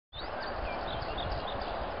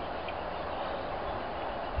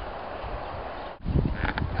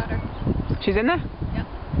She's in there? Yep.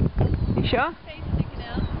 You sure? Face sticking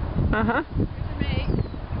out. Uh-huh. Here's her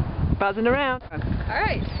mate. Buzzing around.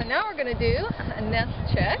 Alright, so now we're going to do a nest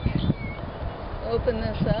check. Open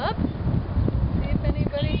this up. See if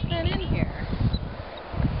anybody's been in here.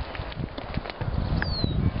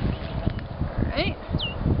 Alright.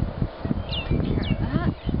 Take care of that.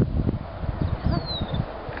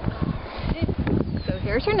 Okay. So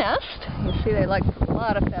here's her nest. You see they like a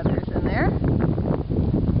lot of feathers in there.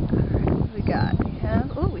 Alright, what do we got?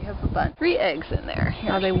 We have a bunch. 3 eggs in there.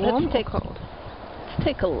 Here, Are they warm or cold? Let's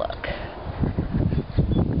take a look.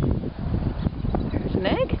 There's an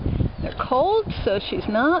egg. They're cold, so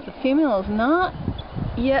the female is not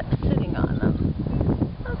yet sitting on them.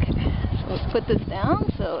 Okay, so let's put this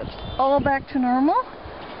down so it's all back to normal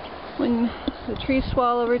when the tree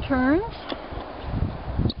swallow returns.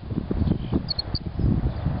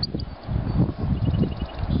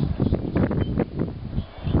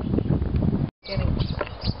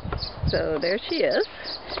 So there she is,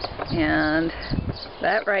 and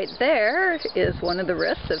that right there is one of the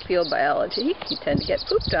risks of field biology. You tend to get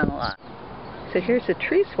pooped on a lot. So here's a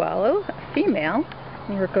tree swallow, a female,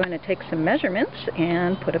 and we're going to take some measurements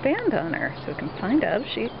and put a band on her so we can find out if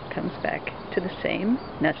she comes back to the same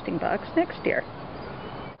nesting box next year.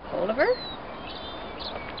 Hold of her.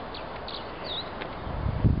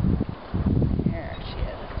 There she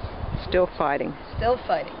is. Still fighting. Still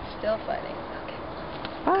fighting, still fighting. Okay.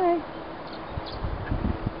 Bye.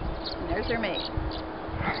 And there's her mate.